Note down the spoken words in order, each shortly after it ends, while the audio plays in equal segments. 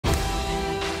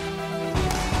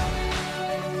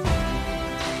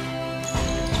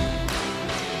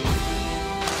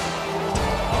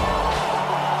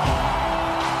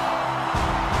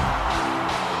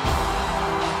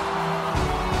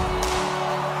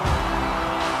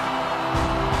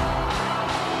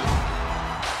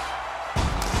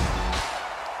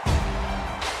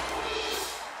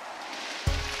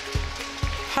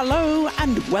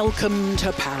Welcome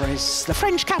to Paris, the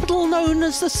French capital known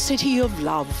as the City of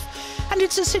Love. And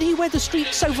it's a city where the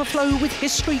streets overflow with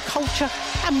history, culture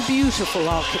and beautiful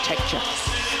architecture.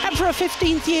 And for a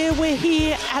 15th year, we're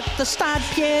here at the Stade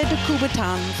Pierre de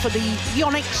Coubertin for the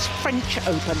YONEX French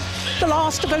Open, the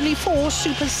last of only 4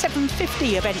 Super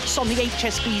 750 events on the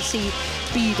HSBC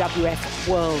BWF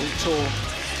World Tour.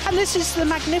 And this is the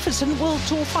magnificent World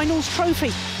Tour Finals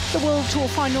trophy, the World Tour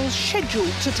Finals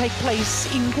scheduled to take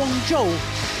place in Guangzhou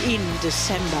in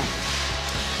December.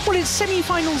 Well, it's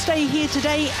semi-finals day here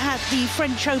today at the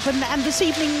French Open, and this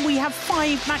evening we have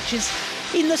 5 matches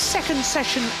in the second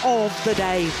session of the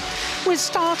day. We're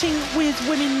starting with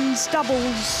women's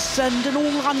doubles and an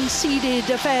all-unseeded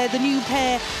affair. The new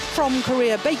pair from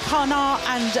Korea, Baek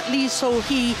and Lee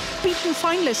So-hee, beaten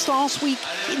finalists last week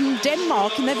in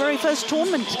Denmark in their very first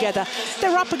tournament together.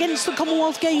 They're up against the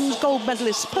Commonwealth Games gold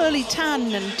medalists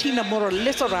Muralitharan and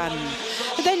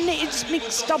Muralitharan. Then it's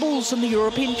mixed doubles and the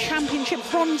European Championship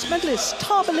bronze medalists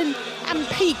Tarbelin and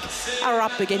Peak are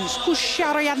up against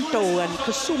Kusharyanto and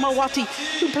Kusumawati,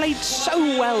 who played so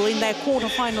well in their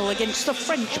quarter-final against the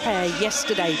French pair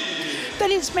yesterday.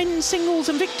 Then it's men's singles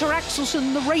and Victor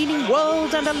Axelsen, the reigning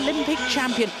world and Olympic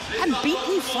champion and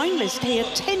beaten finalist here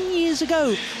 10 years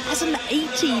ago as an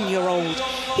 18-year-old.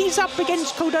 He's up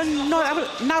against Koda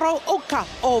Naraoka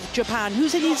of Japan,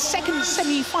 who's in his second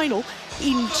semi-final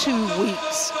in 2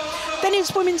 weeks. Then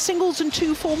it's women's singles and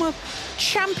 2 former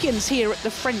champions here at the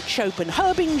French Open.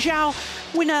 Herbing Zhao,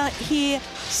 winner here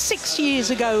 6 years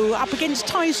ago, up against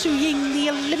Tai Su-ying, the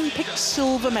Olympic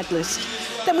silver medalist.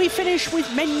 Then we finish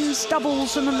with men's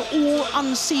doubles and an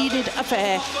all-unseeded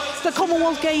affair. The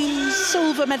Commonwealth Games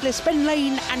silver medalist Ben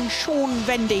Lane and Sean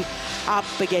Vendy up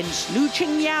against Lu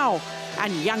Qingyao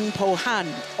and Yang Po-han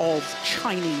of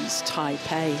Chinese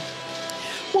Taipei.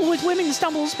 Well, with women's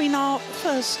doubles being our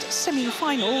first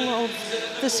semi-final of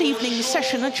this evening's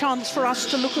session, a chance for us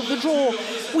to look at the draw.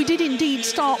 We did indeed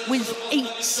start with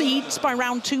 8 seeds by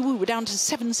round 2. We were down to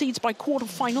 7 seeds by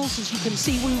quarterfinals. As you can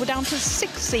see, we were down to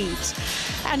 6 seeds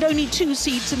and only 2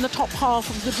 seeds in the top half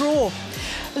of the draw.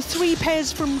 3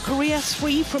 pairs from Korea,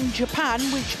 3 from Japan,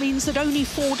 which means that only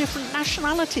 4 different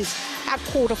nationalities at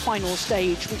quarter-final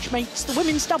stage, which makes the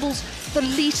women's doubles the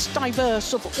least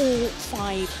diverse of all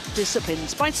 5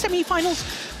 disciplines. By semi-finals,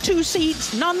 2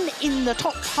 seeds, none in the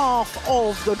top half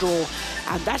of the draw.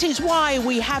 And that is why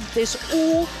we have this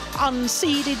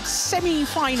all-unseeded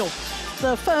semi-final,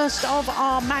 the first of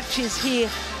our matches here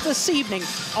this evening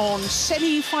on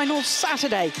semi-final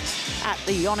Saturday at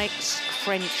the YONEX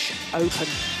French Open.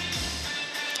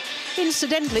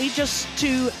 Incidentally, just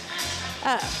to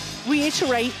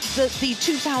reiterate that the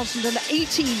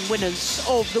 2018 winners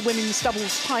of the women's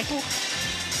doubles title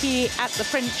here at the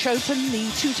French Open, the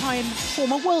 2-time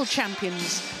former world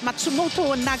champions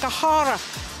Matsumoto and Nagahara,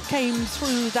 came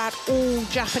through that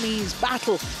all-Japanese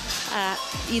battle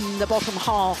in the bottom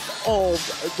half of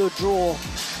the draw.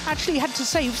 Actually had to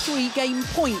save 3 game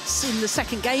points in the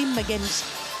second game against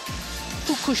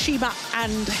Fukushima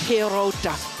and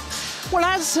Hirota. Well,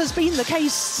 as has been the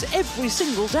case every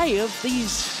single day of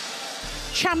these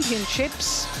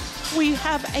championships, we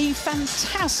have a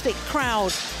fantastic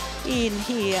crowd in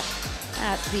here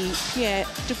at the Pierre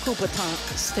de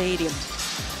Coubertin Stadium.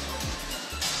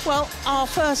 Well, our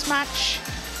first match,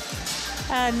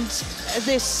 and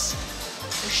this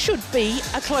should be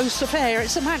a close affair.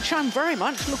 It's a match I'm very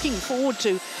much looking forward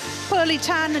to.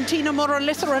 Muralitharan and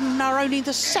Muralitharan are only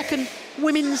the 2nd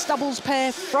women's doubles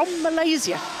pair from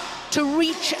Malaysia to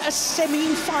reach a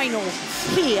semi-final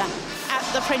here at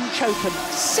the French Open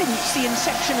since the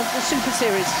inception of the Super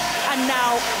Series and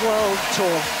now World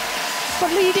Tour.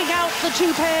 But leading out the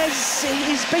 2 pairs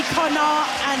is Baek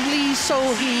and Lee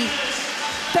So-hee.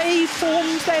 They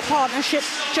formed their partnership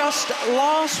just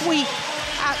last week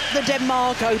at the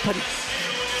Denmark Open.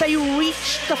 They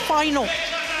reached the final,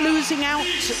 losing out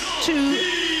to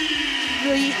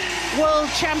the world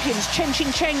champions Chen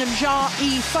Qingcheng and Jia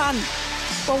Yifan.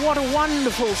 But what a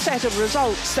wonderful set of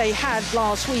results they had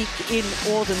last week in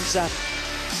Odense.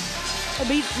 They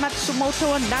beat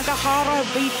Matsumoto and Nagahara,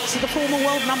 beat the former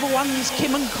world #1s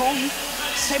Kim and Kong,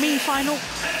 semi-final.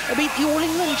 They beat the All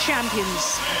England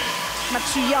champions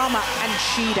Matsuyama and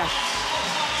Shida.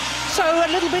 So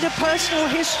a little bit of personal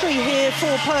history here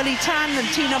for Muralitharan and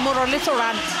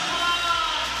Muralitharan.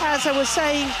 As I was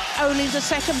saying, only the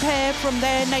 2nd pair from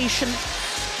their nation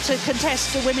to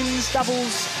contest the women's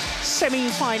doubles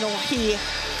semi-final here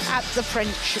at the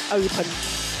French Open.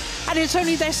 And it's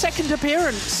only their 2nd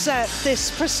appearance at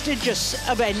this prestigious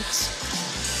event.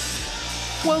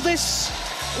 Well, this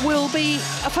will be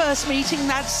a first meeting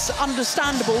that's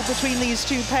understandable between these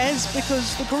two pairs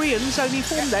because the Koreans only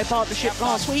formed their partnership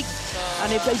last week,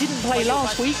 and if they didn't play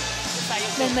last week,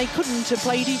 then they couldn't have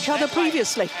played each other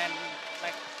previously.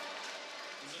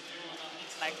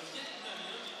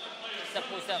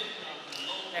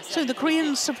 So the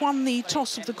Koreans have won the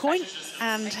toss of the coin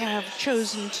and have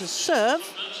chosen to serve,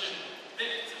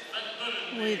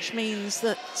 which means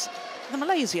that the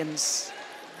Malaysians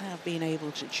have been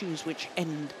able to choose which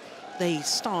end they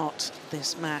start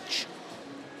this match.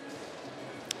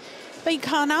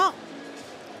 Baek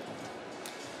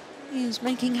is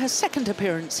making her second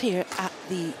appearance here at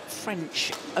the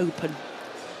French Open.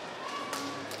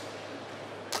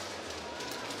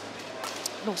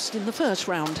 Lost in the first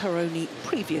round her only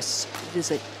previous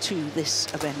visit to this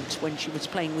event when she was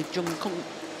playing with Jung Kong.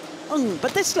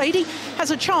 But this lady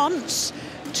has a chance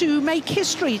to make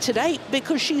history today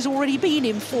because she's already been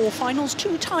in 4 finals.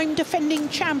 2-time defending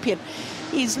champion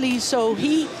is Lee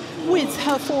So-hee, with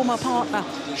her former partner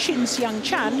Shin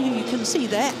Seung-chan, who you can see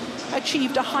there,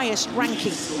 achieved a highest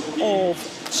ranking of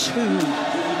 2.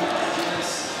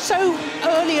 So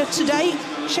earlier today,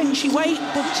 Shen Shiwei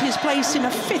booked his place in a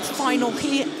 5th final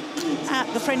here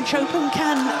at the French Open.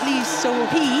 Can Lee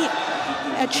So-hee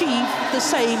achieve the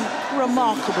same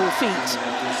remarkable feat?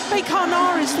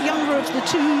 Baek is the younger of the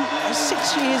two,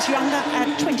 6 years younger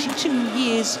at 22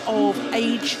 years of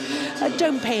age.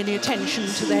 Don't pay any attention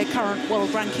to their current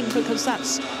world ranking because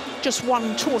that's just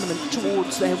one tournament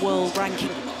towards their world ranking.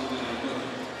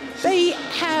 They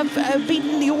have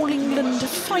beaten the All England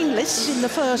finalists in the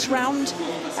first round,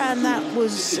 and that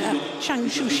was Chang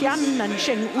Shuxian and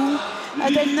Sheng Wu.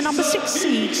 Then the number 6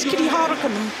 seeds, Kitty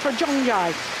Harakan and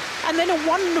Prajongjai. And then a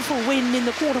wonderful win in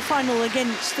the quarterfinal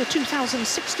against the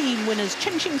 2016 winners,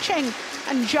 Chen Xingcheng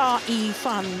and Jia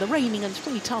Yifan, the reigning and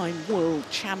 3-time world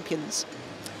champions.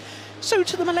 So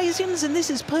to the Malaysians, and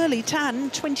this is Pearly Tan,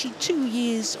 22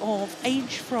 years of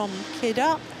age from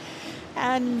Kedah.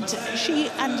 And she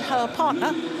and her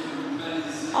partner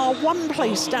are 1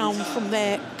 place down from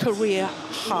their career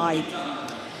high.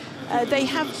 They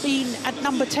have been at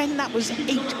number 10, that was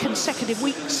 8 consecutive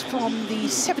weeks from the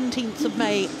 17th of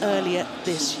May earlier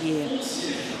this year.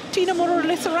 Tina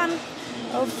Muralitharan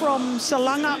from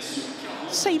Selangor,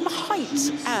 same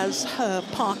height as her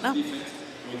partner.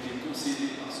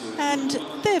 And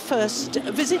their first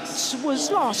visit was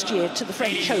last year to the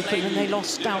French Open, and they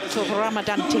lost out to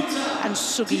Ramadanti and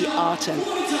Sugi Arto.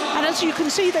 And as you can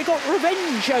see, they got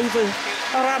revenge over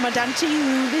Ramadanti,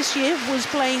 who this year was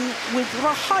playing with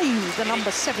Rahayu, the number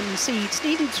 7 seeds.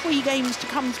 Needed 3 games to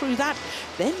come through that.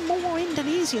 Then more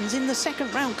Indonesians in the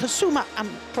second round, Kasuma and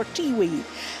Pertiwi.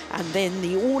 And then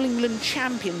the All England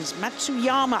champions,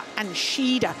 Matsuyama and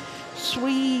Shida.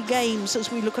 3 games as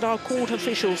we look at our court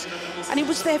officials, and it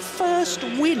was their first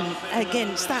win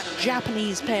against that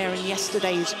Japanese pair in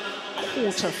yesterday's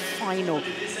quarter-final,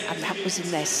 and that was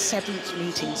in their 7th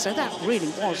meeting, so that really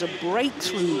was a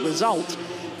breakthrough result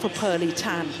for Pearly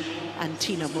Tan and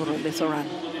Tina Muralitharan.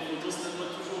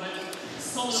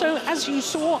 So as you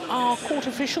saw, our court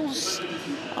officials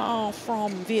are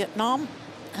from Vietnam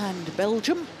and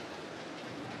Belgium.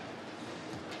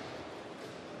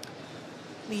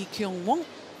 Lee Kyung-won,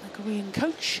 the Korean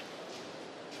coach.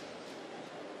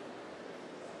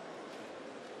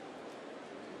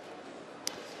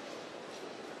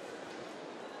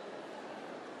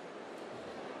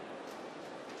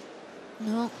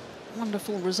 Well,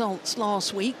 wonderful results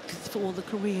last week for the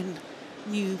Korean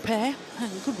new pair,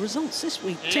 and good results this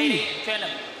week too. Ladies and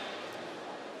gentlemen,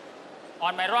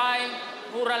 on my right,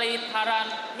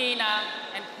 Muralitharan, Tina,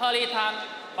 and Pearly Tan,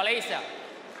 Malaysia.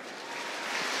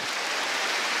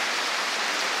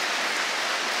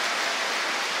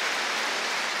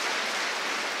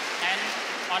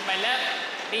 On my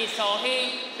left, Lee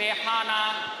So-hee, Baek,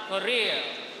 Korea.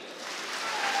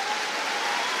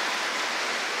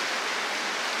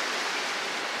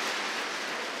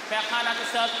 Baek to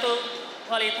serve to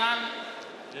Pearly Tan,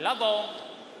 level,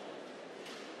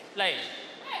 play.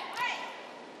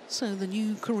 So the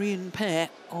new Korean pair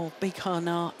of Baek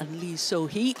and Lee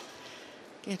So-hee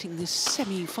getting this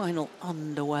semi-final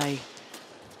underway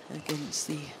against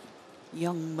the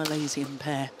young Malaysian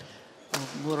pair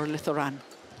of Muralitharan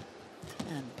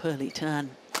and Pearly Tan.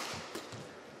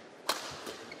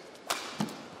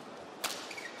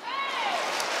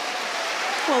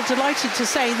 Well, delighted to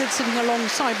say that sitting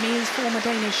alongside me is former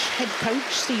Danish head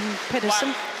coach Steen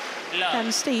Pedersen.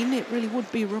 And Steen, it really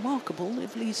would be remarkable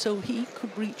if Lee So-hee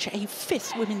could reach a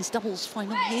 5th women's doubles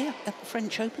final here at the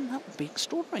French Open. That would be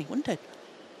extraordinary, wouldn't it?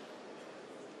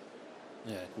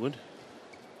 Yeah, it would.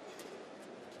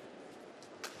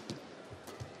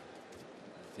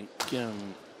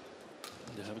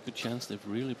 they have a good chance. They've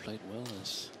really played well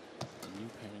as a new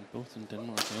pairing, both in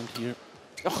Denmark and here.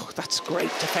 Oh, that's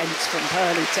great defence from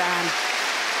Muralitharan.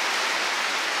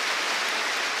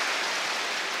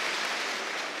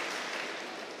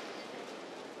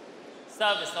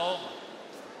 Service over.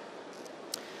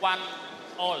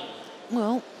 1-all.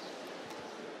 Well,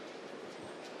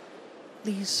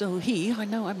 Lee So-hee, I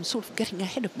know I'm sort of getting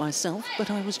ahead of myself, but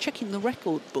I was checking the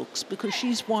record books because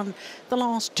she's won the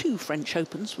last 2 French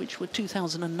Opens, which were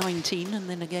 2019 and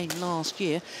then again last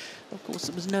year. Of course,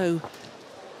 there was no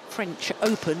French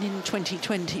Open in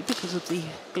 2020 because of the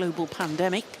global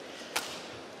pandemic.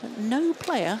 But no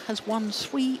player has won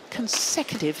 3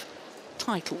 consecutive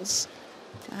titles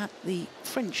at the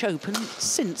French Open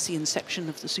since the inception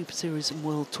of the Super Series and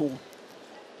World Tour.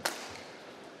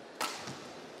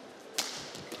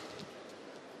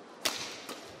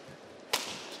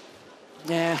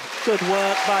 Yeah, good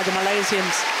work by the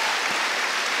Malaysians.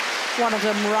 One of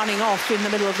them running off in the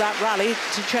middle of that rally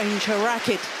to change her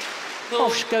racket.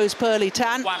 Off goes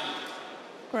Muralitharan.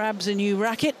 Grabs a new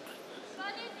racket.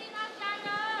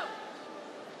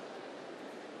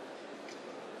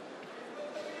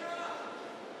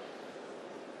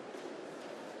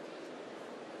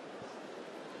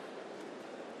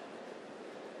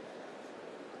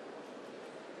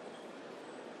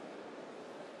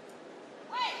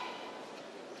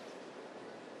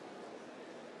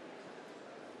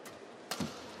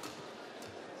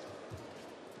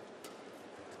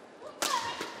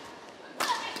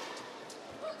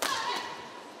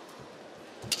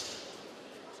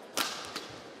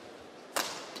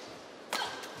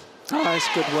 Oh, it's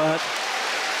good work.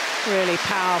 Really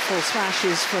powerful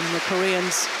smashes from the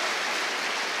Koreans.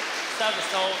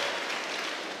 Service over.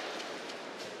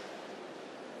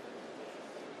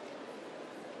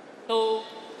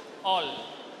 2-all.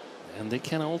 And they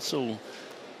can also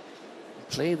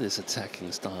play this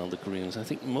attacking style, the Koreans. I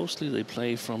think mostly they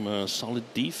play from a solid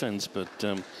defense, but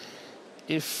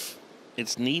if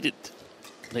it's needed,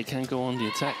 they can go on the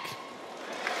attack.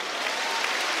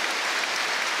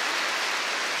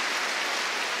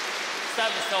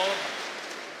 Service over.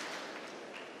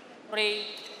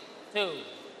 3-2.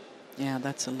 Yeah,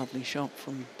 that's a lovely shot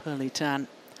from Muralitharan.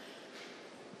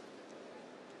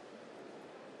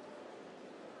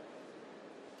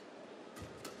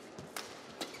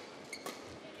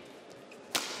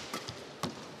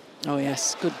 Oh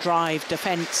yes, good drive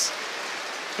defence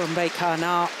from Baek.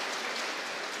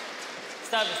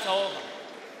 Service over.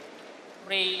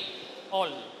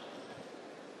 3-all.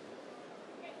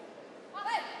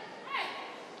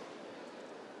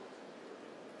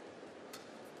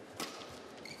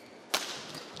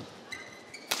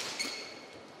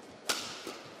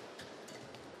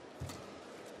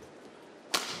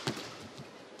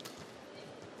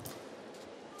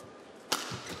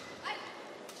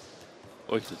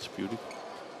 Oh, that's beauty.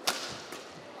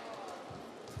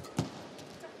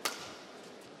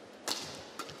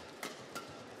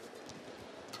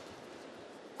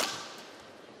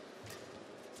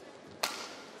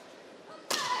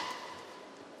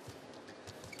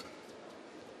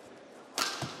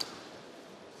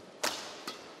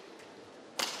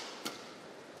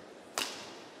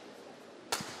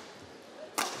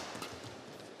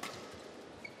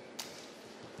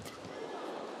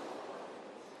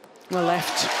 Well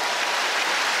left.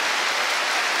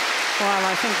 Well,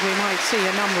 I think we might see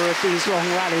a number of these long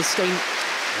rallies, Steen.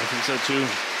 I think so too.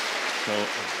 So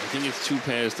I think it's 2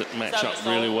 pairs that match up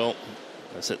really well.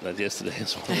 I said that yesterday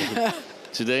as well.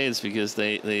 Today it's because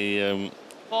the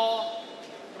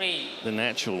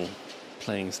natural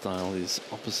playing style is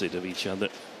opposite of each other.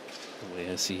 The way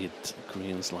I see it,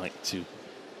 Koreans like to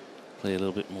play a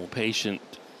little bit more patient,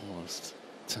 whilst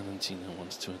Tarantina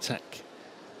wants to attack.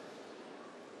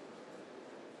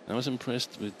 I was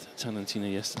impressed with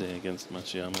Tarantina yesterday against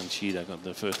Matsuyama and Shida. Got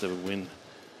their first ever win.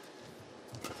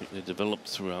 I think they developed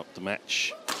throughout the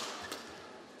match.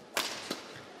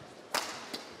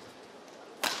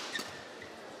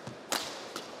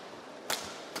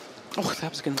 Oh, that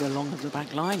was going to go along the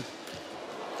back line.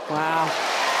 Wow,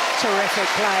 terrific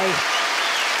play.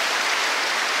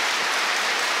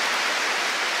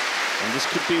 And this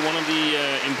could be one of the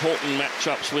important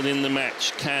matchups within the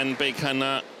match. Can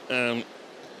Baek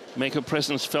make her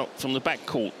presence felt from the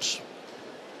backcourt?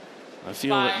 I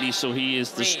feel that Lee So-hee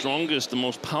is the strongest, the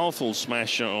most powerful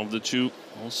smasher of the 2.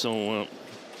 Also an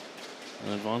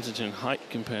advantage in height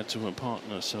compared to her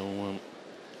partner. So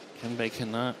can Baek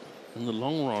in the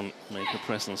long run make her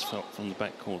presence felt from the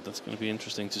backcourt? That's going to be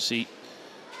interesting to see. It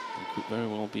could very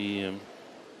well be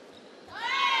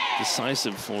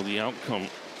decisive for the outcome.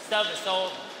 Service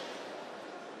over.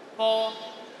 4-5.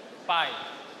 5.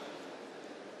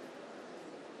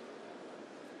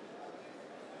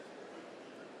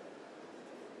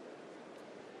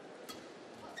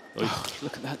 Oh,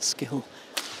 look at that skill.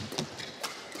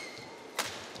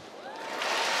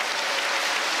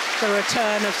 The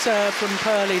return of serve from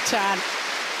Muralitharan.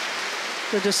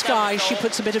 The disguise, she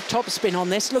puts a bit of topspin on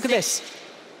this. Look at this.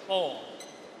 4.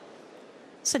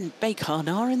 Sent Baek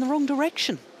in the wrong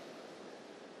direction.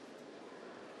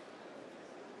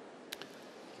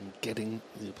 Getting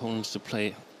the opponents to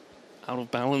play out of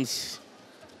balance,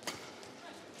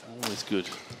 always good.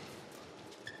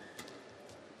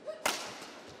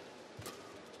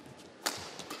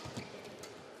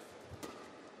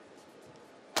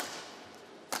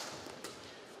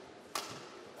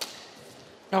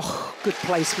 Oh, good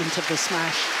placement of the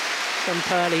smash from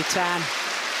Muralitharan.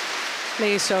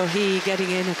 Lee So-hee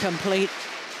getting in a complete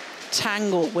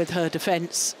tangle with her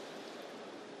defence.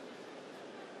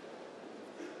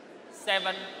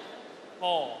 7-4.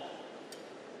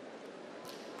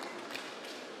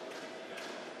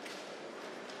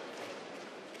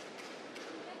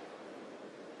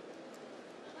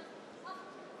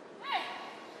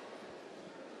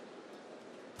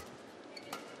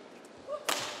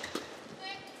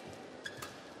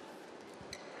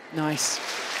 Nice.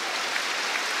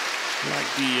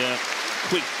 Like the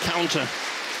quick counter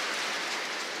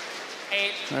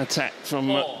 8. attack from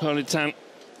Muralitharan.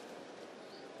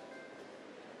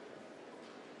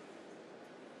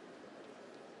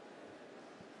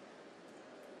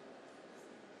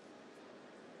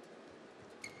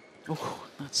 Oh,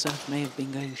 that serve may have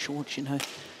been going short, you know.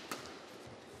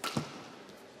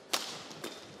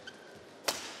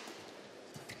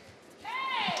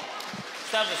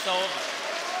 Service over.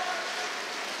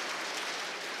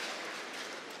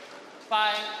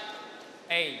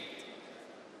 5-8.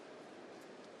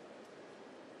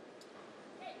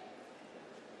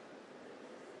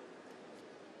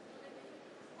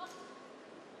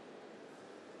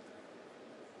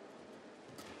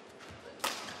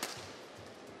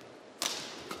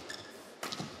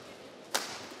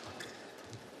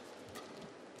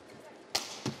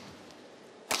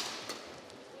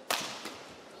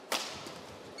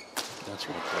 That's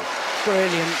what it was.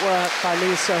 Brilliant work by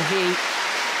Lee So-hee.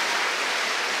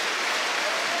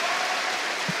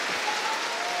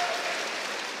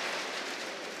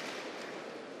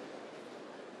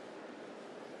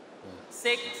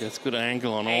 Gets good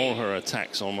angle on all her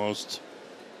attacks almost.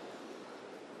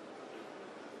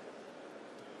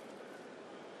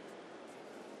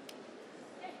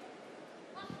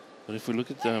 But if we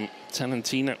look at Tan and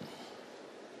Tina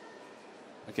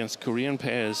against Korean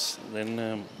pairs,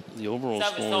 then the overall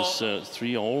score is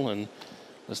 3-all, and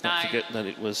let's not forget that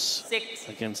it was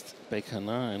against Baek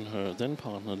and her then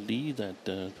partner Lee that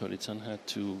Muralitharan had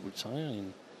to retire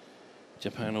in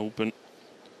Japan Open.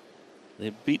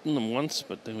 They've beaten them once,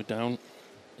 but they were down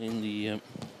in the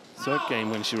third game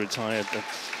when she retired.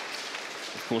 That's,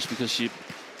 of course, because she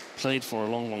played for a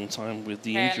long, long time with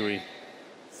the injury.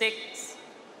 6.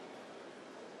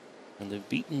 And they've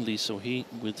beaten Lee So-hee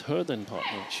with her then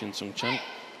partner, Shin Sung-chan,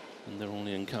 in their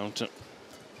only encounter.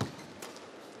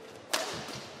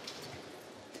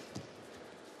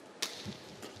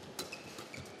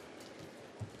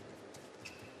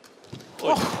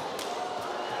 Oh.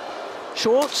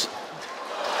 Short.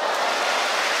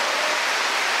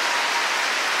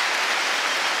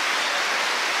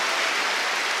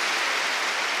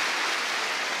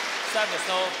 Service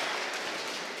over.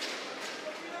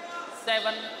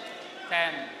 7-10.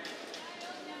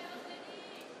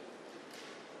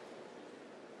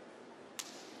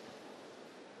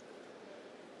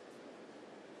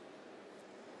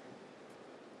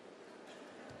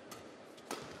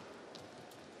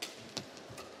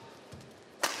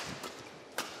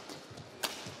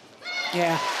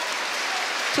 Yeah.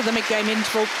 To the mid-game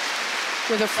interval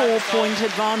with a 4-point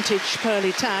advantage,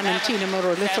 Muralitharan and Tina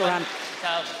Muralitharan.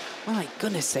 My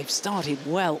goodness, they've started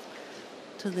well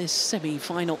to this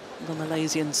semi-final, the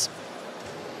Malaysians.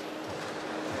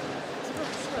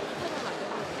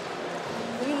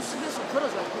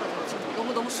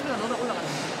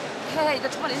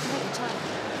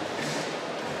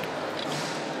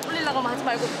 올리려고만 하지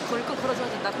말고 걸건 걸어줘야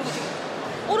된다. 그리고 지금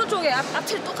오른쪽에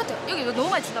앞체를 똑같아. 여기 너무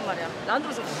많이 친단 말이야.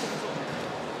 라운드로 좀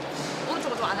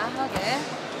오른쪽으로 좀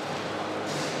안하게.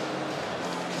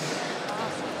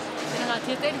 내가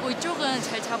뒤에 때리고 이쪽은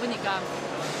잘 잡으니까.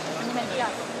 아니면 야.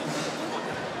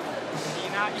 你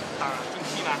呢一打进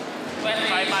去嘛，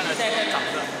开慢了找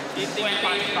着，一定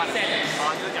慢一半，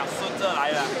好，就是讲顺着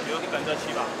来了，你就跟着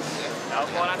去吧，然后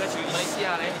过那个球一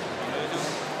下嘞，就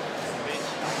没起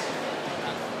来。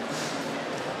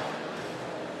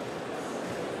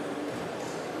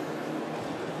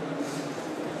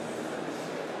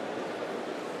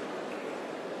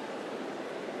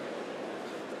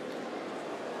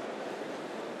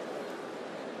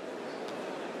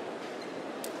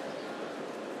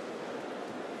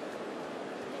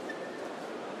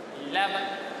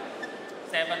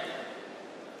11-7.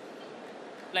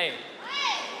 Play.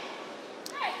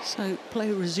 So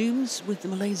play resumes with the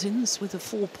Malaysians with a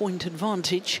 4-point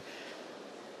advantage.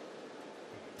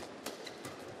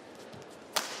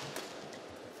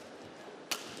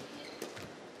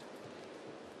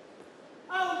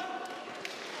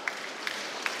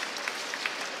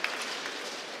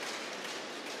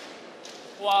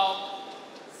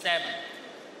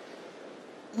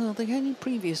 Well, the only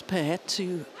previous pair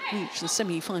to reach the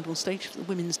semi-final stage for the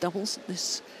women's doubles at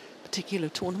this particular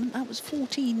tournament, that was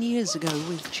 14 years ago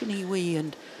with Chin Wei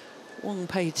and Wong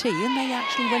Pei Ti, and they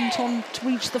actually went on to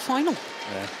reach the final.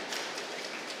 Yeah.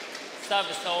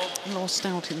 Lost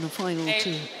out in the final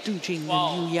to Du Jing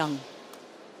and Yu Yang.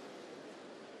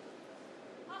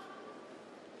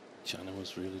 China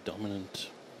was really dominant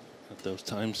at those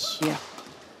times. Yeah.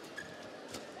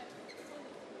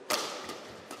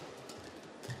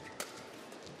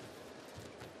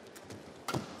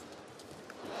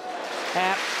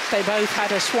 They both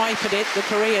had a swipe at it, the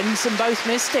Koreans, and both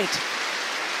missed it.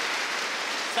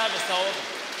 Service over.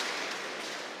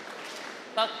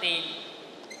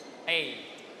 13-8.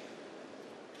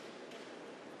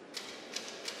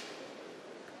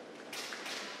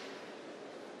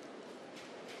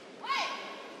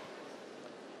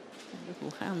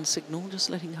 Little hand signal, just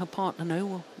letting her partner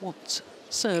know what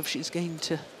serve she's going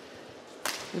to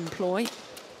employ.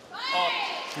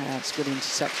 That's good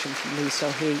interception from Lee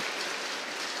So-hee.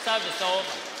 Service over.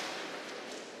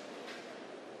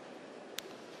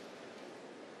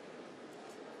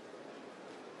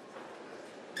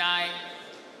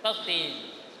 9-13.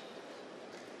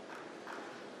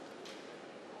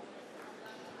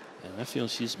 And I feel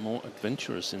she's more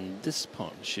adventurous in this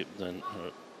partnership than her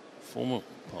former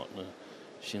partner,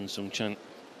 Shin Sung-chan. It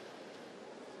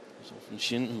was often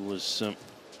Shin who was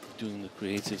doing the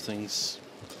creative things.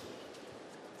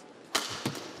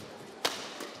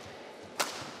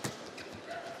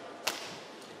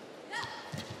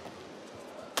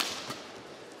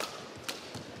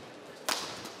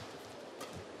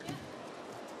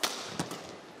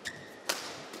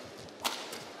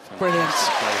 Brilliant.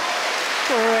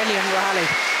 Brilliant rally.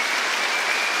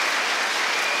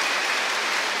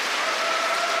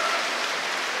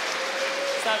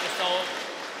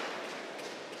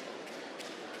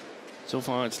 So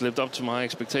far, it's lived up to my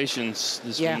expectations.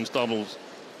 This women's doubles.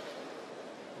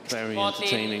 Very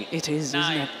entertaining. It is, isn't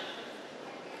it?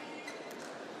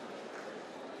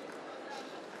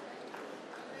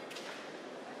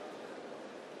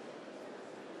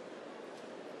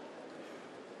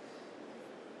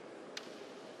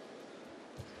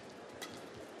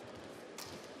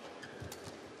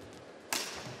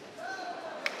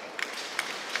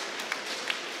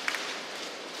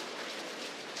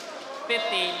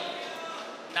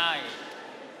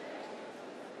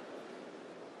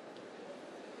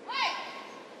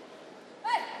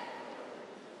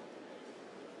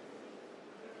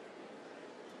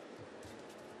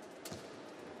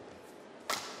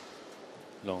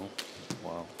 Long.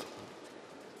 Wow.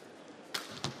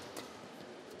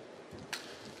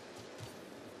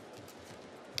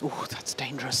 Oh, that's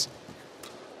dangerous.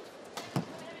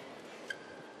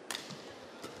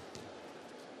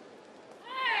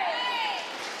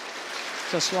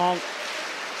 Just long.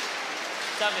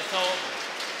 Service over.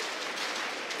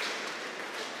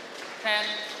 10.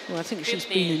 Well, I think she's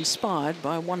been inspired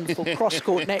by a wonderful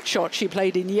cross-court net shot she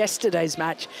played in yesterday's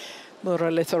match,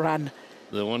 Muralitharan.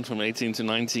 The one from 18 to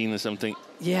 19 or something.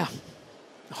 Yeah.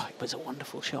 Oh, it was a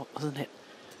wonderful shot, wasn't it?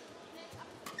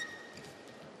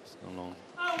 So long.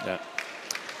 Yeah.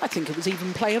 I think it was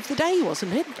even play of the day,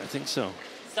 wasn't it? I think so.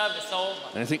 Service over.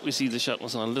 And I think we see the shot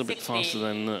was a little bit faster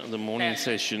than the morning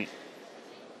session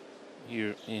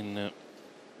here in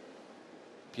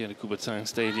Pierre de Coubertin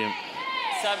Stadium.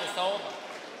 Service over.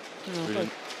 Oh,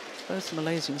 both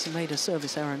Malaysians have made a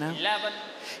service error now. 11.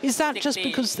 Is that just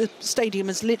because the stadium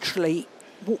is literally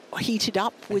heated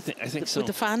up with, with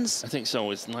the fans? I think so.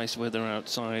 It's nice weather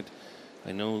outside.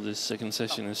 I know this second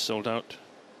session is sold out.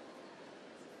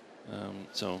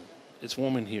 So it's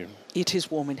warm in here. It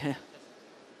is warm in here.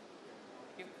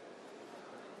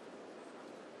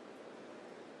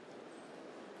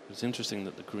 It's interesting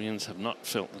that the Koreans have not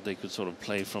felt that they could sort of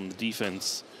play from the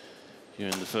defense here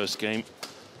in the first game,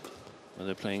 where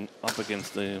they're playing up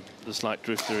against the slight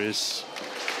drift there is.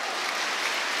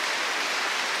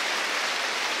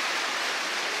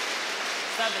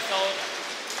 Service over.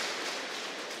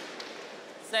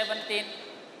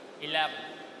 17-11.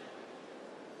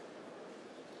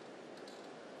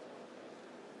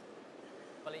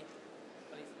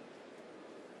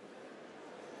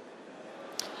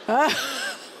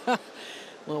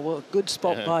 Well, what a good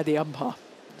spot by the umpire.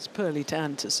 It's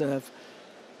Muralitharan to serve.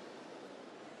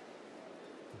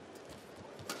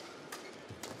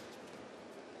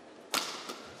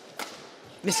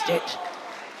 Missed it.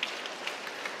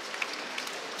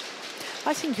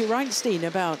 I think you're right, Steen,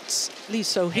 about Lee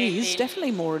So-hee. He's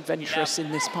definitely more adventurous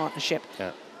in this partnership.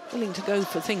 Yeah. Willing to go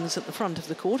for things at the front of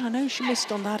the court. I know she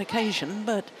missed on that occasion,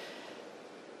 but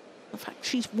in fact,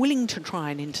 she's willing to try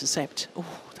and intercept.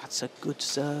 Oh, that's a good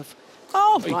serve.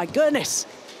 Oh, my goodness.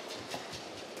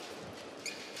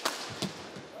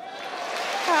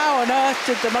 How on earth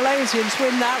did the Malaysians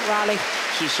win that rally?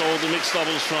 She saw the mixed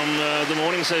doubles from the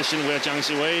morning session where Jiang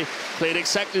Siwei played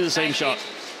exactly the same shot.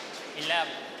 11.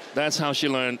 That's how she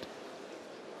learned.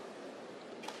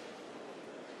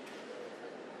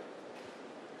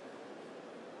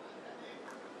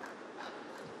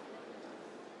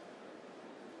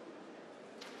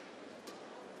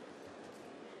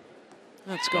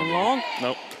 That's gone long.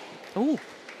 Nope. Oh,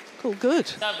 cool,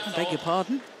 good. I beg your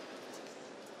pardon.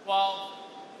 12,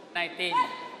 19.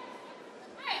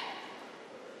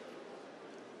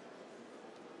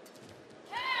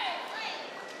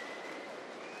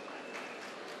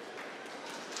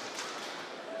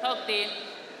 Thirteen,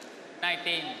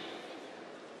 19.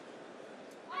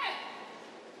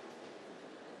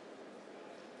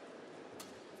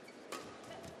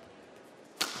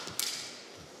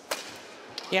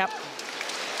 Yep.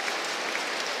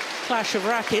 Clash of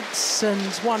rackets, and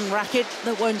one racket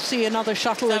that won't see another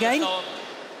shuttle again.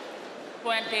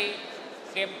 20,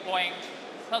 game point,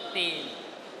 13.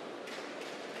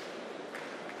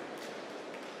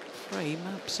 Frame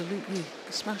absolutely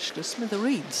smashed to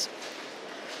smithereens.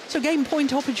 So game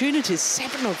point opportunities,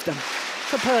 7 of them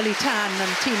for Muralitharan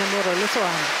and Tina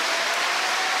Muralitharan.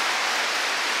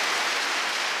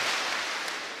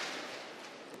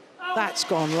 That's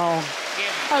gone long.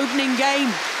 Opening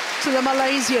game to the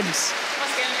Malaysians.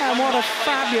 And what a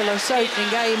fabulous opening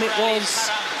game it was.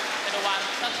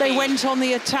 They went on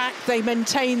the attack, they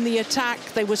maintained the attack,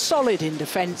 they were solid in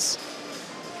defence.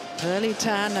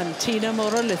 Muralitharan and Tina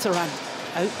Muralitharan.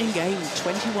 Opening game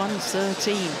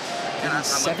 21-13 in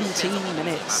 17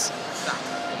 minutes.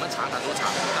 我们场很多场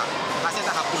他现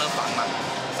在还不能防嘛，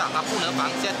他不能防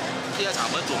线。第二场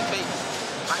我们准备，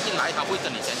他一来他会跟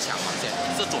你先抢防线，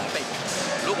是准备。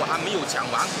如果他没有抢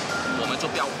完，我们就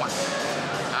不要换，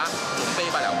准备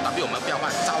不了，但比我们不要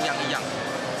换，照样一样。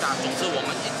总之我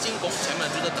们一进攻，前面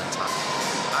就是等场。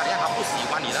你看他不喜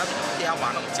欢你那种刁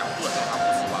蛮那种角度的时候，他不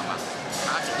喜欢嘛。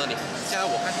觉得你现在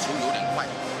我看球有点快，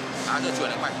这个球有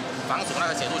点快，防守那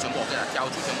个节奏全部我给他挑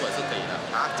出，全部也是可以的。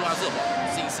重要是我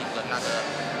信心跟那个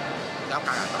不要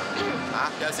感染到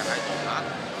不要想太多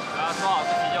做好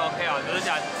自己就 OK 了。只是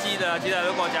讲记得，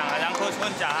如果讲让coach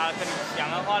讲他跟你抢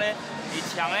的话呢，你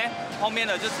抢呢后面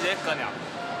的就直接跟了，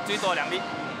最多2粒。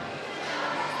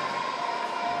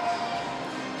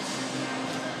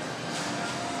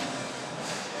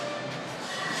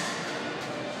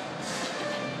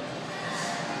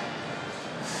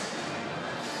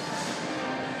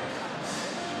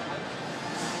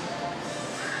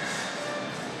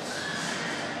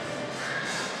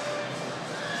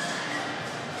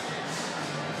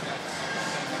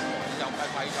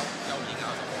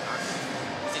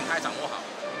心态掌握好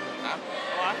好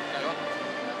啊，加油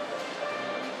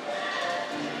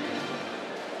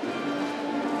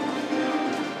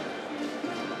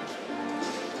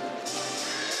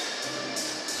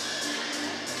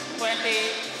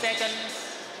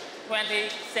20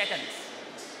 seconds.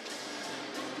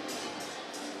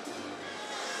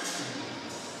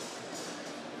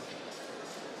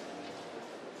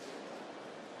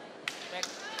 Back.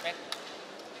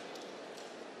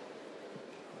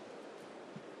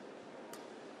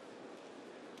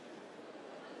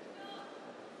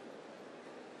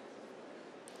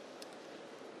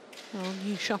 Well,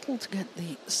 new shuttle to get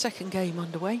the second game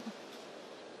underway.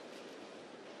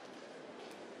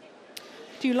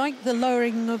 Do you like the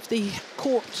lowering of the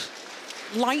court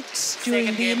lights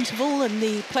during the interval and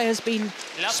the players being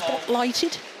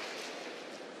spotlighted?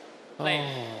 Oh,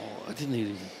 I didn't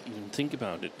even think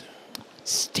about it.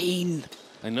 Steen.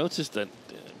 I noticed that,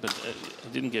 but I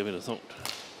didn't give it a thought.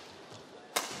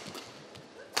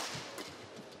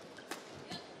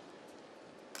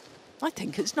 I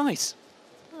think it's nice.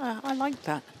 I like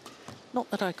that. Not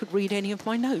that I could read any of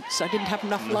my notes. I didn't have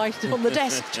enough light on the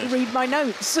desk to read my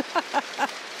notes. You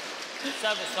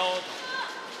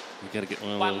got to get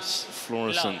one of those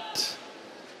fluorescent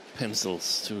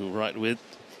pencils to write with.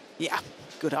 Yeah,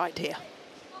 good idea.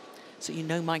 So you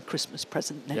know my Christmas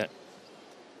present then. Yeah.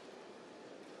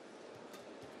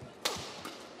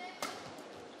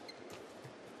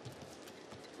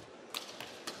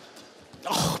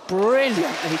 Oh,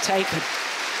 brilliantly taken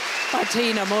by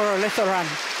Tina Muralitharan.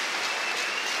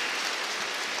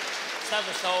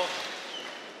 Service over.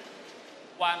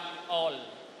 1-all.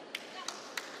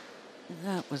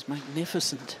 That was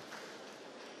magnificent.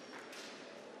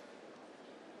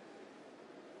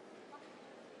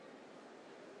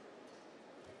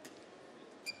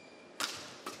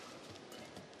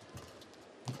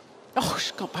 Oh,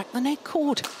 she's got back the net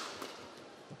cord.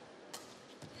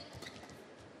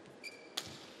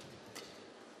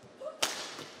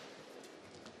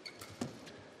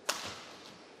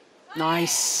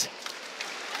 Nice.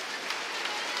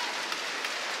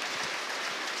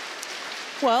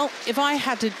 Well, if I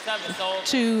had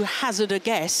to hazard a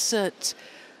guess at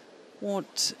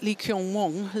what Lee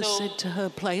Kyung-won has said to her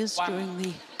players during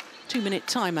the 2-minute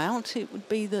timeout, it would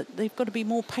be that they've got to be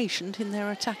more patient in their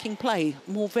attacking play,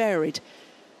 more varied.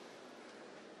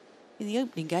 In the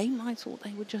opening game, I thought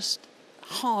they were just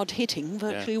hard-hitting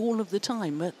virtually all of the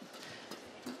time, but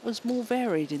it was more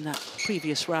varied in that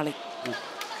previous rally. Ooh.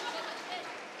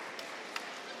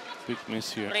 Big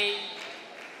miss here.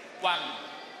 3-1.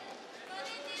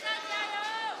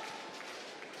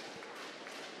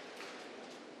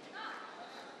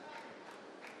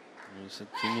 It's a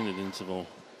 2-minute interval.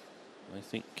 I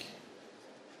think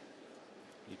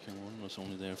Lee Kyung-won was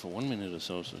only there for 1 minute or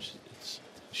so, so it's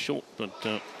short but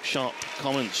sharp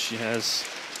comments she has,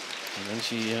 and then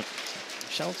she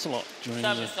shouts a lot during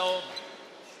the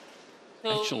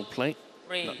actual play.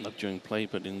 Not during play,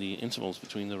 but in the intervals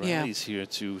between the rallies here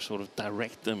to sort of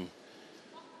direct them.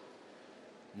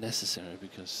 Necessary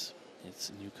because it's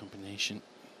a new combination.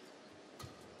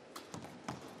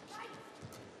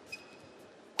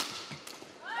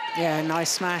 Yeah,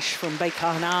 nice smash from Baek.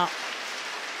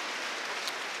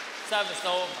 Service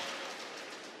over.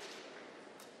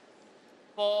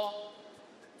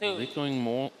 4-2. They're going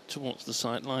more towards the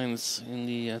sidelines in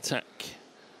the attack.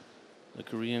 The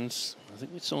Koreans, I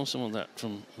think we saw some of that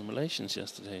from the Malaysians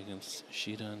yesterday against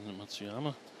Shida and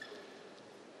Matsuyama.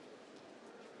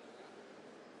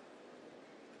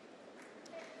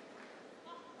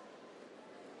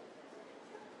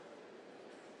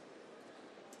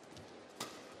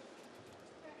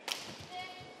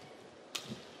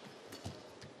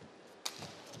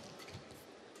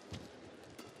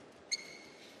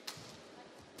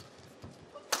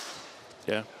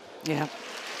 Yeah. Yeah.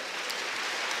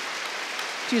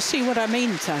 Do you see what I mean,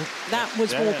 though? That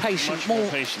was more patient, more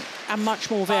patient, and much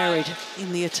more varied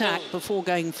in the attack before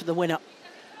going for the winner.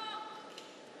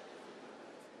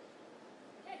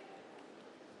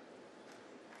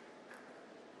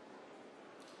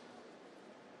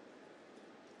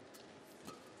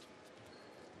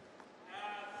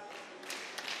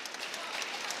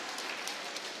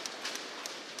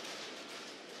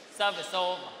 Service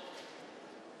over.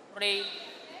 3-5.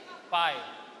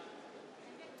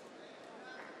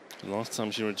 Last time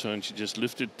she returned, she just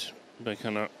lifted Baek.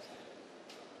 Not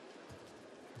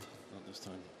this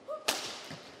time.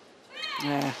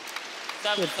 Yeah.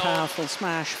 Good, powerful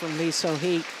smash from Lee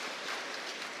So-hee.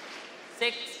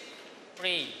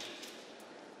 6-3.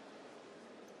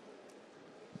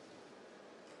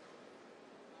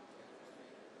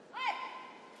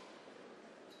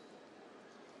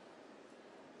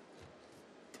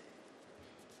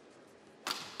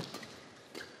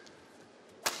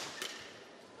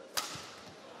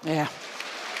 Yeah.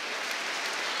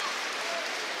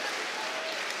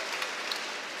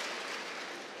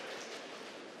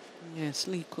 Yes,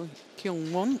 Lee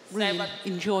Kyung-won really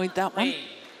enjoyed that one.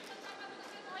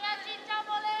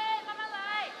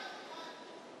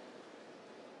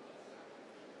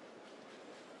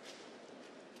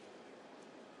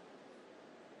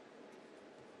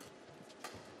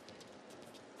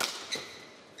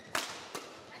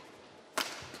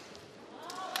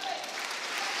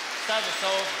 Service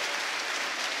over.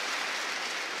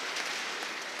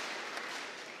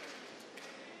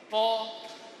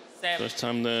 4-7. First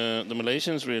time the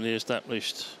Malaysians really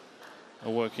established a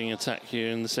working attack here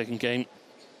in the second game.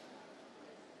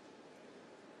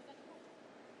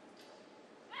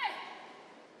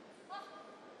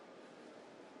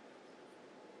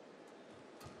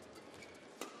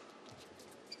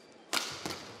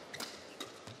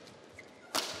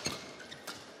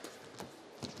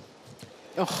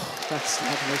 Oh, that's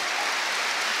lovely.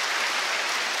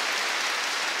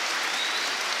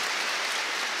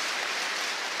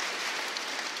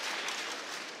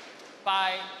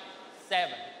 Five-7.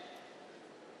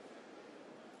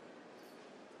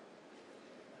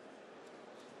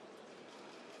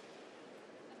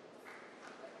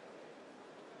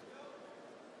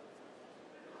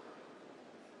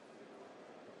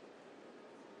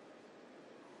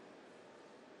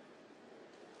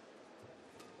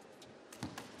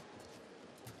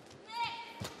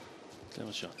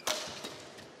 Clever shot.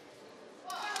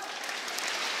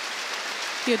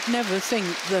 You'd never think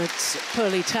that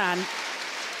Muralitharan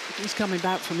is coming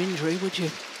back from injury, would you?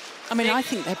 I mean, I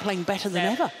think they're playing better than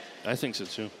ever. I think so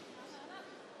too.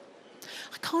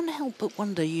 I can't help but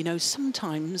wonder, you know,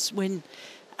 sometimes when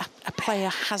a player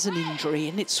has an injury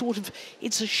and it's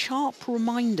a sharp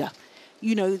reminder,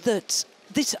 you know, that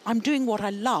I'm doing what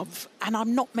I love and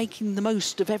I'm not making the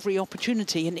most of every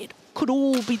opportunity, and it could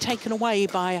all be taken away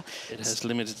by... It has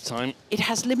limited time. It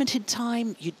has limited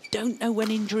time. You don't know when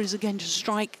injuries are going to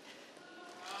strike.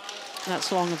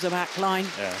 That's long of the back line.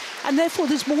 Yeah. And therefore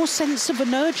there's more sense of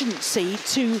an urgency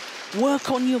to work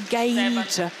on your game,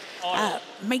 to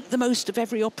make the most of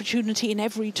every opportunity in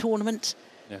every tournament.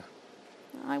 Yeah.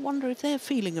 I wonder if they're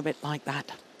feeling a bit like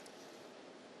that.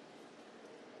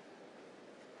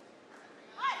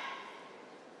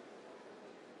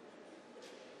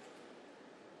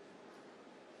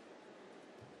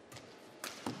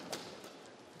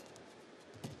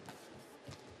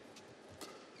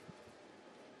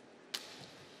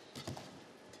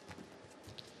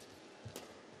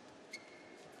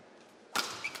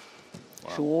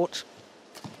 Short.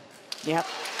 Yep.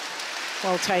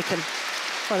 Well taken.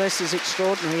 Well, this is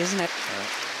extraordinary, isn't it?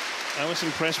 I was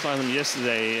impressed by them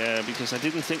yesterday because I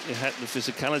didn't think they had the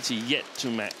physicality yet to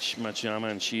match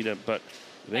Machiyama and Shida, but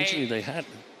eventually they had.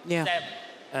 Yeah.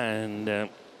 And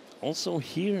also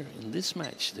here in this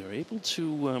match, they're able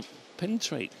to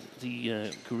penetrate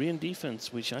the Korean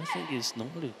defense, which I think is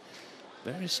normally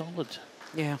very solid.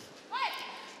 Yeah.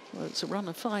 Well, it's a run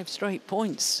of 5 straight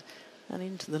points and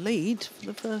into the lead for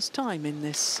the first time in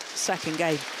this second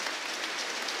game.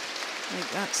 I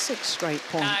think that's 6 straight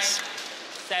points.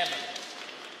 9-7.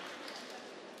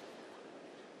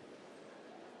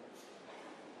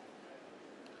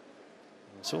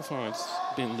 So far, it's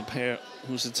been the pair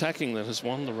who's attacking that has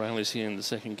won the rallies here in the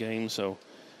second game. So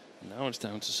now it's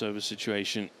down to service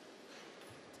situation.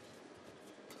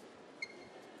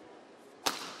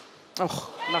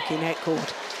 Oh, lucky net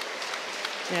cord.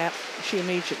 Yeah, she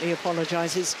immediately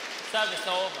apologises. Service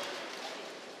over.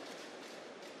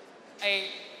 8-9.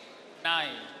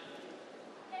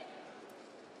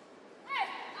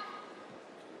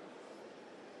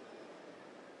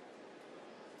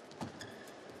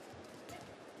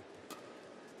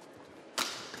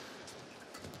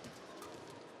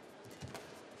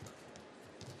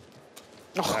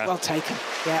 Oh, well taken.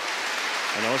 Yeah.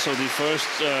 And also the first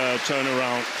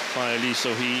turnaround by Lee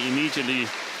So-hee, immediately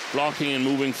blocking and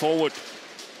moving forward.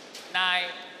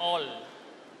 9-all.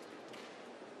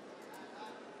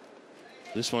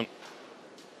 This one.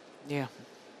 Yeah.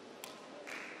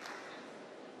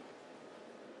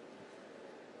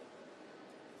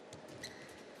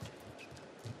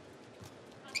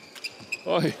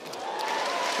 Oi.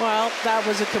 Well, that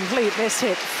was a complete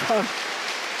miss-hit from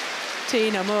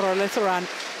Tina Muralitharan.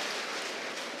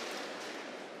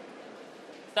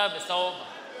 Service over.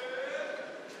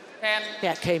 10.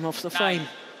 Yeah, it came off the frame. 9.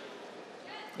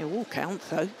 It will count,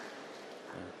 though.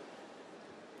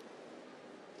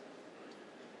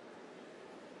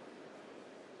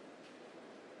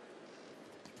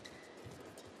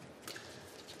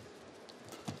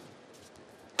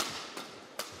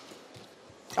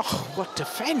 Oh, what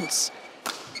defence!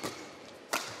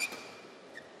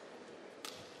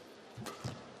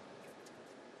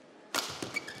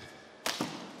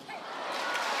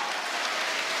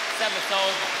 Service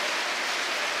over.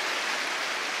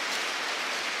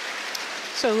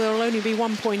 So there'll only be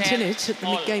 1 point in it at the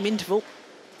mid-game interval.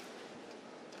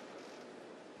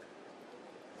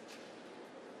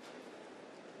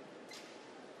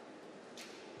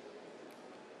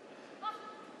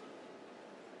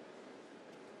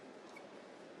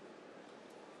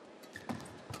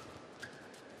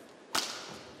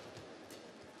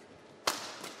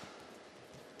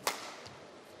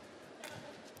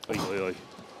 Oi, oi, oi.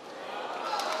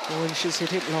 Oh, and she's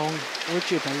hit it long.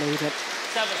 Would you believe it?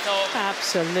 Service over.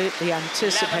 Absolutely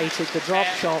anticipated the drop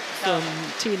shot from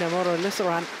Tina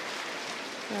Muralitharan.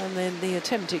 And then the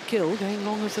attempted kill going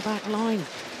long of the back line.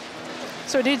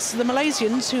 So it is the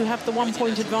Malaysians who have the 1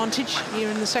 point advantage here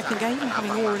in the second game,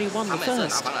 having already won the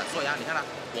first.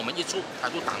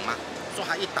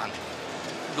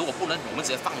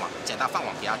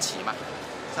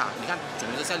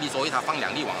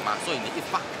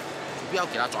 不要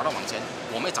给他抓到往前，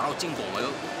我们找到进攻，我们有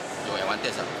眼光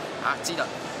对手啊！记得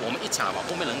我们一抢的话，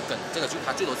后面人跟这个球，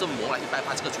他最多是磨了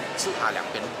180这个球，刺他两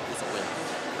边都无所谓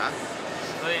啊。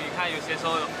所以你看，有些时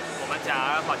候我们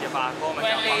讲跑节法，和我们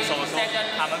讲防守的时候，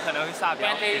他们可能会下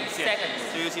表边线，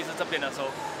尤其是这边的时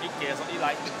候，一给的时候一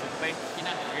来准备，你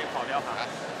可以跑掉他，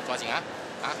抓紧啊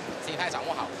啊！心态掌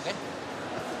握好 ，OK。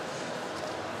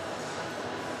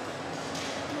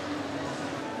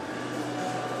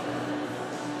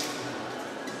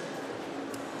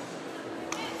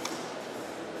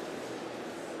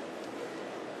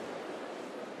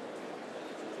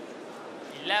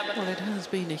Well, it has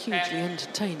been a hugely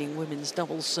entertaining women's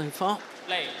doubles so far.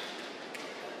 Play.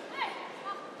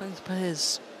 Both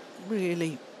pairs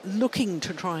really looking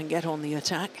to try and get on the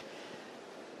attack.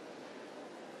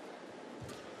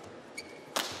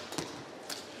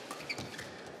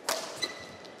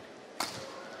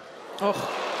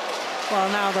 Oh, well,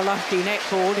 now the lucky net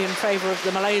cord in favour of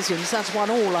the Malaysians. That's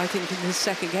 1-1, I think, in this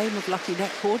second game of lucky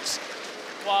net cords.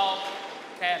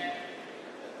 12-10.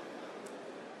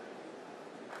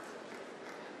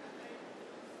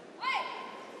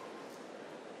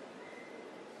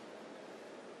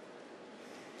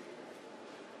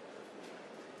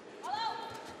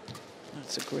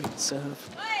 That's a great serve.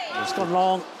 It's gone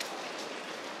long.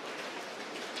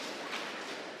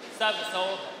 Service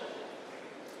over.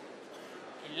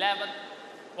 11-12.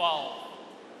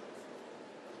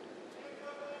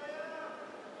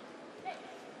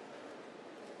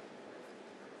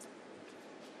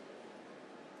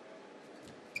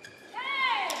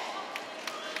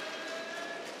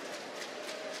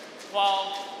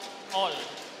 All.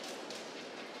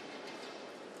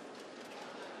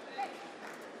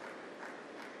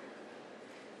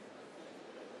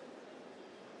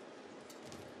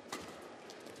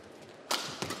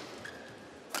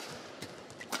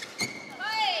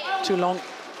 Too long.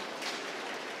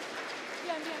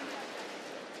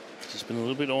 She's been a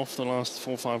little bit off the last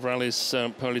 4 or 5 rallies,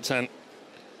 Muralitharan.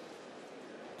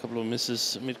 A couple of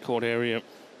misses mid-court area.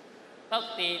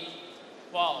 13-12.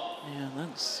 Yeah,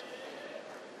 that's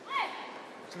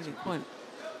really quite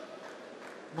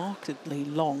markedly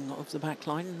long of the back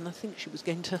line, and I think she was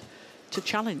going to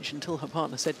challenge until her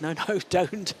partner said, no,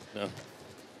 don't. No.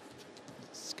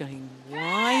 It's going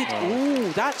wide.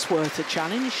 Oh, that's worth a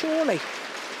challenge, surely.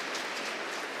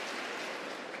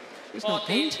 It's not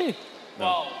going to.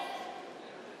 No.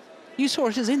 You saw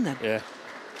it as in then? Yeah.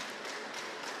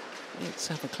 Let's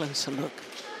have a closer look.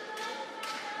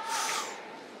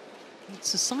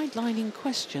 It's a sidelining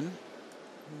question.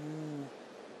 Ooh.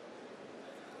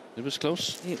 It was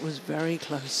close. It was very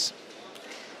close.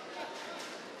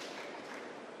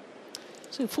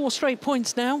 So 4 straight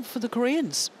points now for the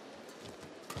Koreans.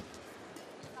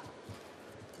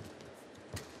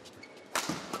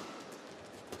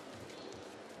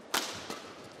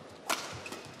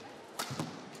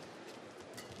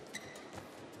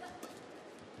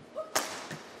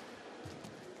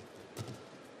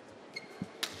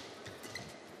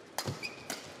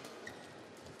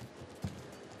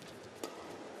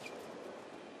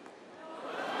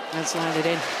 That's landed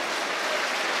in.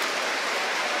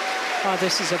 Oh,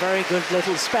 this is a very good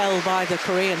little spell by the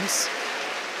Koreans.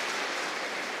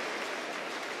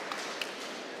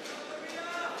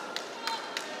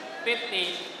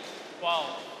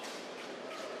 Wow.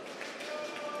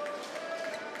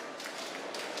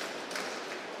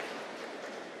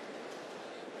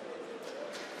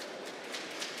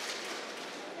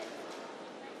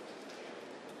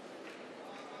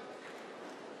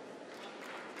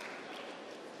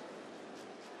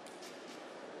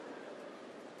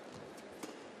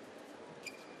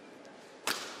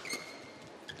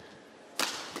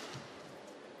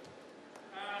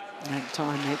 That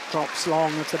time it drops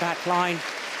long of the back line.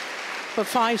 But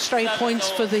 5 straight points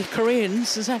for the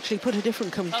Koreans has actually put a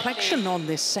different complexion on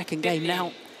this second game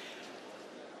now.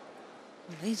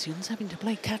 Malaysians having to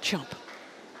play catch-up.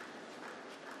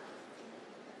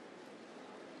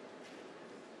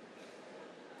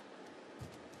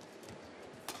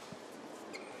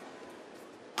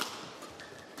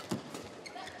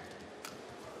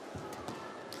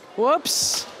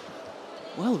 Whoops!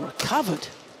 Well recovered.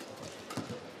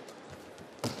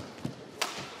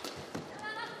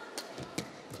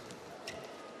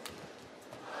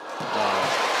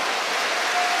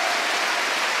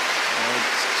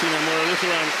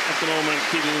 Muralitharan at the moment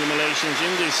keeping the Malaysians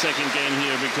in this second game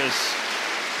here because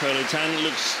Muralitharan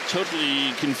looks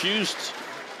totally confused.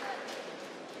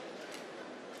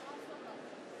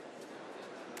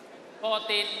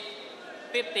 $14,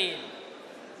 $15.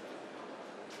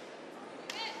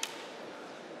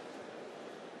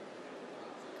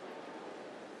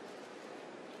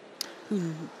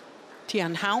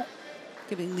 Tian Hao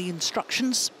giving the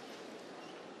instructions.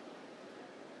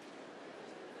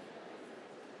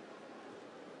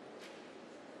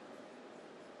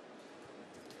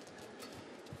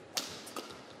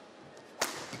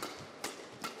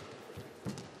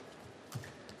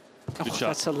 Good shot.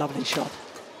 That's a lovely shot.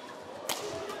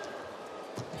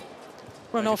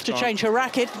 Run off to change her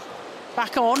racket.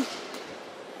 Back on.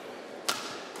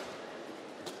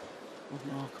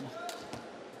 Remarkable.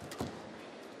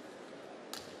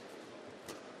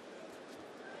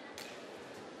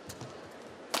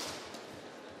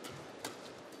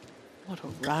 What a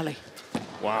rally.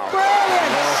 Wow.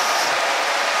 Brilliant!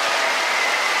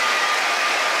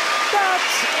 That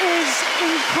is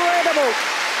incredible.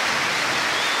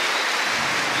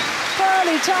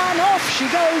 Muralitharan off she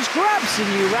goes, grabs a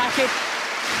new racket,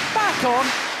 back on.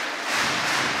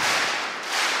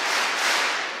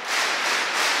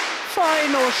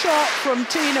 Final shot from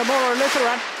Tina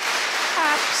Muralitharan.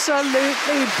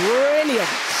 Absolutely brilliant.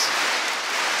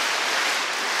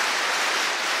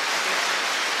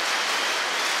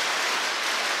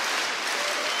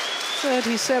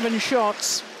 "37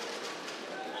 shots.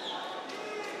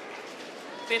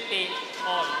 15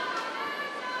 all.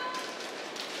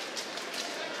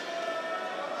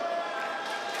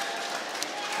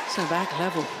 So back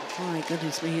level. My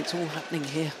goodness me, it's all happening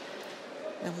here.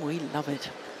 And we love it.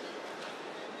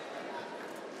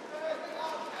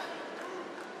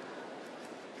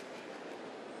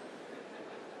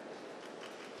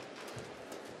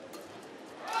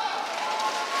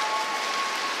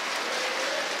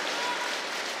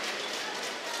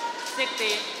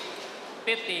 Sixteen,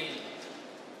 15.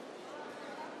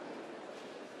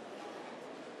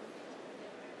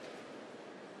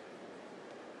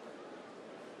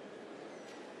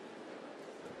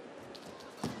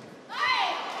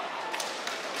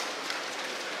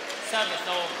 Service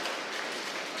over.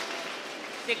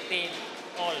 16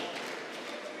 all.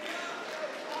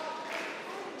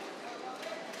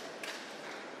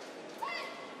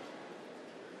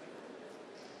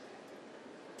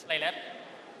 Play left.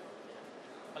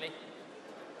 Play.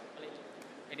 Play.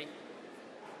 Ready.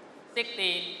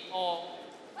 16 all.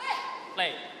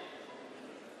 Play.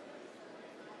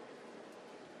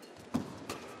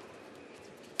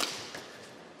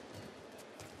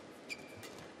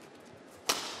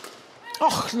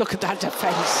 Oh, look at that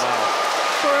defence.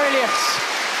 Brilliant.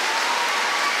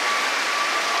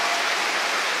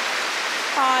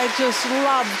 I just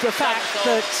love the fact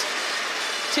that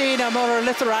Tina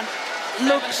Muralitharan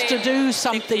looks to do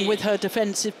something with her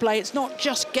defensive play. It's not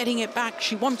just getting it back,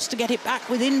 she wants to get it back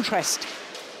with interest.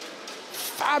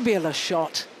 Fabulous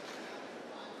shot.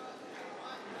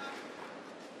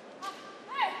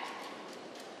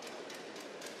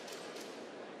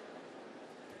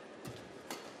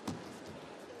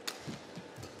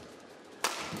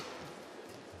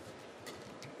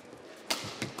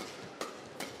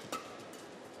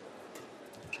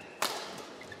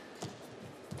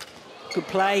 Good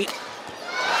play.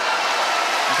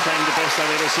 She's playing the best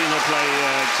I've ever seen her play,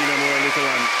 Tina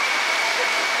Muralitharan.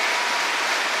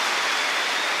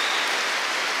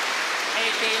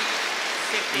 18,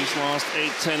 16. These last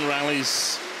 8-10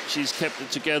 rallies, she's kept it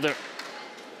together.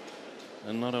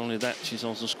 And not only that, she's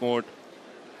also scored.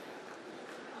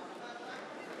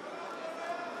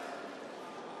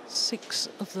 6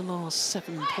 of the last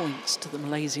 7 points to the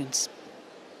Malaysians,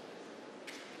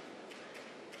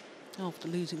 after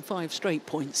losing 5 straight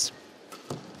points.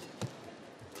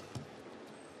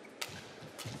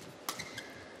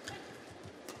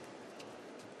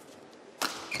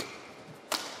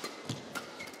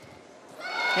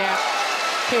 Yeah,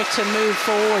 hit and move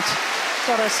forward,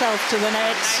 got herself to the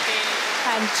net,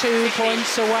 and 2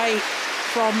 points away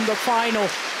from the final.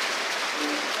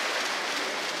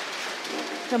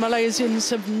 The Malaysians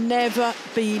have never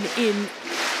been in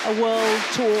a World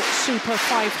Tour Super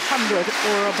 500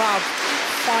 or above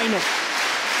final.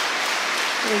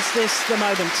 Is this the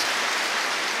moment?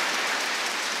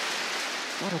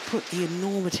 Got to put the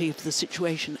enormity of the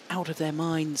situation out of their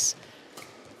minds.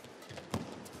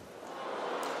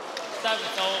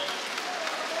 Service over.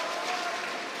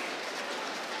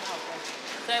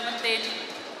 17,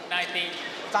 19.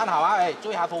 站好啊，哎，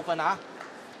注意下套分啊，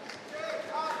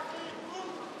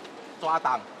抓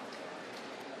档，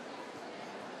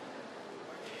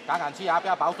赶赶去啊，不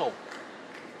要保守。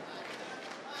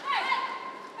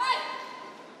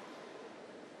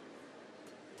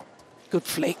 Good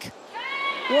flick.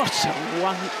 What a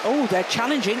one. Oh, they're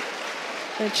challenging.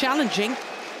 They're challenging.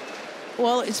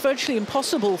 Well, it's virtually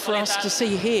impossible for us to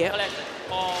see here.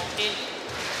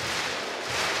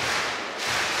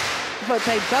 But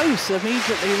they both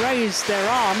immediately raised their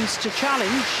arms to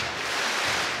challenge.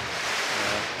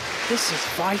 This is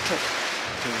vital.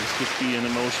 I think this could be an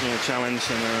emotional challenge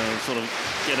and sort of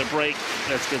get a break.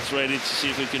 Let's get ready to see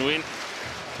if we can win.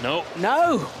 No.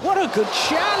 No, what a good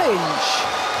challenge.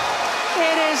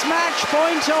 It is match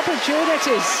point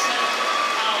opportunities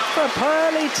for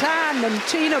Muralitharan and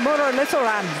Tina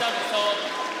Muralitharan.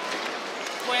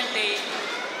 20,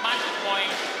 match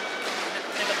point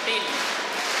 17.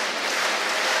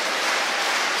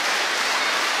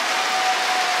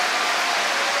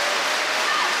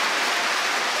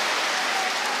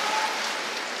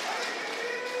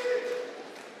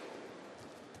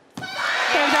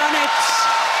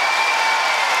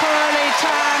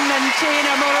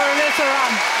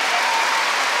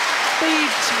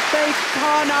 Baek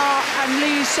and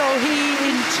Lee So-hee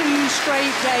in 2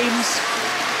 straight games.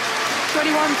 21-13,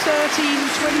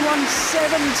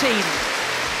 21-17.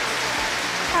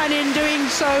 And in doing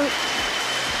so,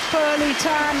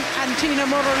 Muralitharan and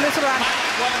Muralitharan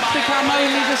become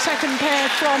only the second pair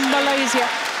from Malaysia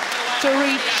to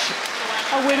reach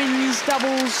a women's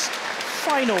doubles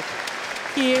final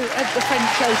here at the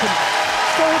French Open.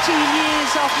 14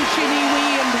 years after Chinny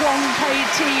Wee and Wong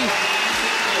Pei-Ti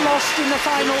lost in the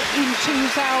final in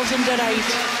 2008.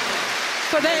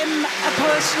 For them, a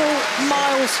personal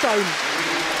milestone.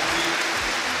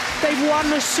 They've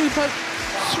won a Super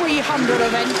 300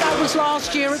 event. That was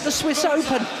last year at the Swiss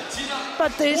Open.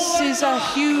 But this is a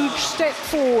huge step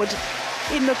forward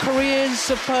in the careers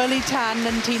of Muralitharan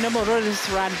and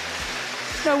Muralitharan.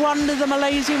 No wonder the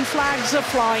Malaysian flags are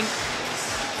flying.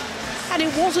 And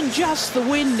it wasn't just the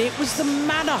win, it was the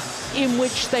manner in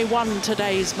which they won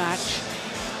today's match.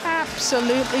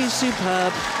 Absolutely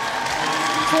superb.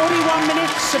 41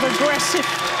 minutes of aggressive,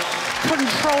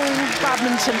 controlled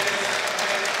badminton.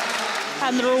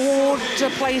 And the reward to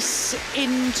place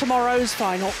in tomorrow's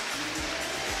final.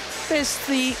 This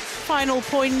the final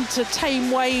point, a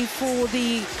tame way for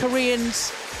the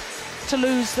Koreans to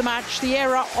lose the match. The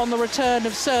error on the return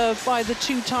of serve by the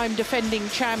 2-time defending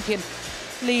champion,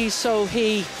 Lee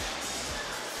So-hee.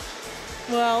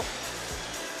 Well,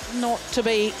 not to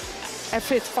be a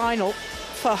 5th final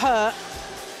for her.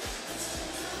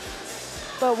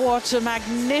 But what a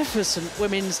magnificent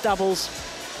women's doubles.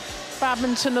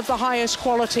 Badminton of the highest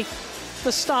quality.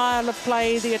 The style of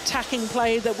play, the attacking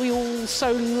play that we all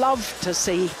so love to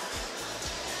see.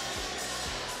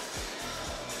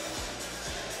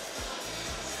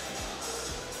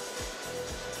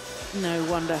 No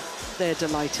wonder they're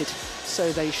delighted.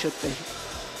 So they should be.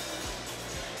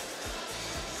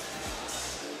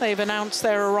 They've announced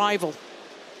their arrival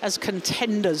as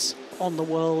contenders on the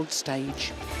world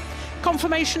stage.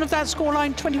 Confirmation of that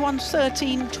scoreline,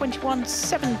 21-13,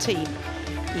 21-17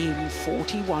 in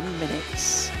 41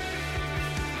 minutes.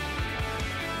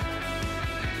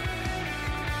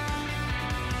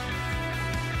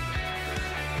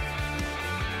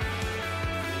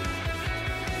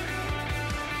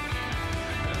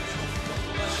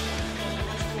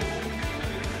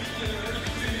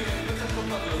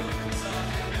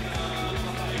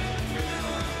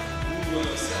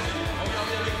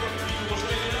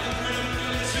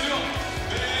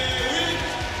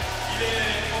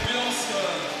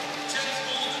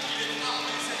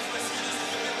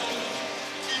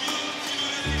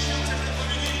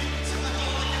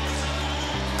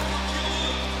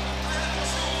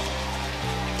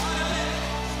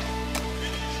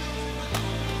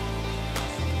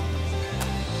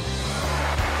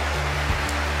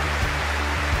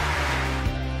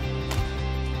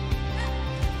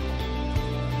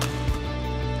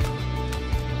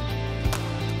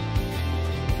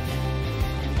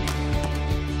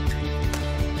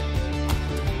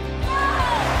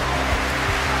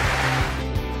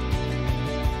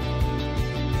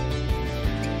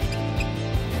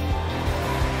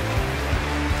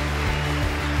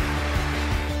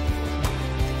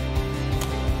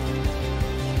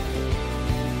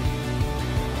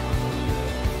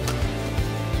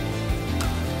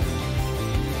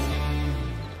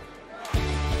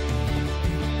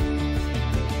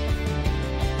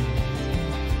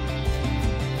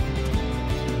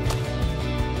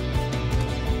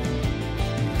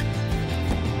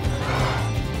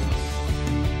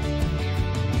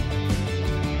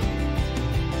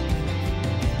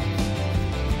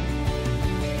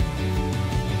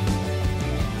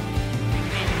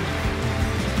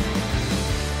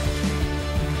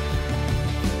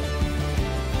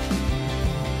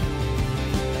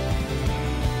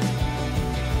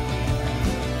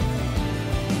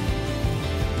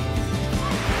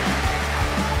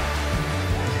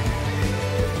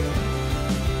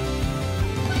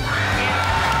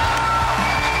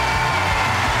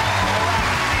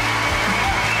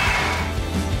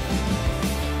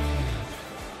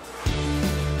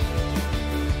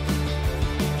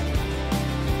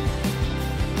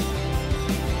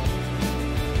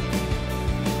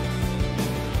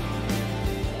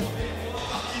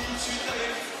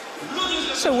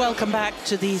 So welcome back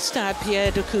to the Stade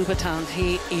Pierre de Coubertin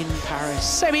here in Paris.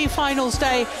 Semi-finals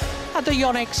day at the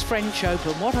YONEX French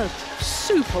Open. What a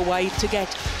super way to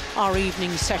get our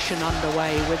evening session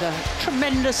underway with a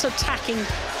tremendous attacking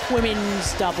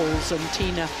women's doubles, and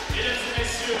Tina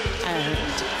and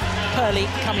Pearly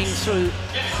coming through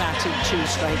that in 2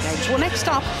 straight games. Well, next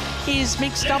up is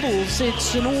mixed doubles.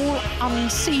 It's an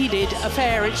all-unseeded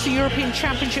affair. It's the European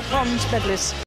Championship bronze medalists.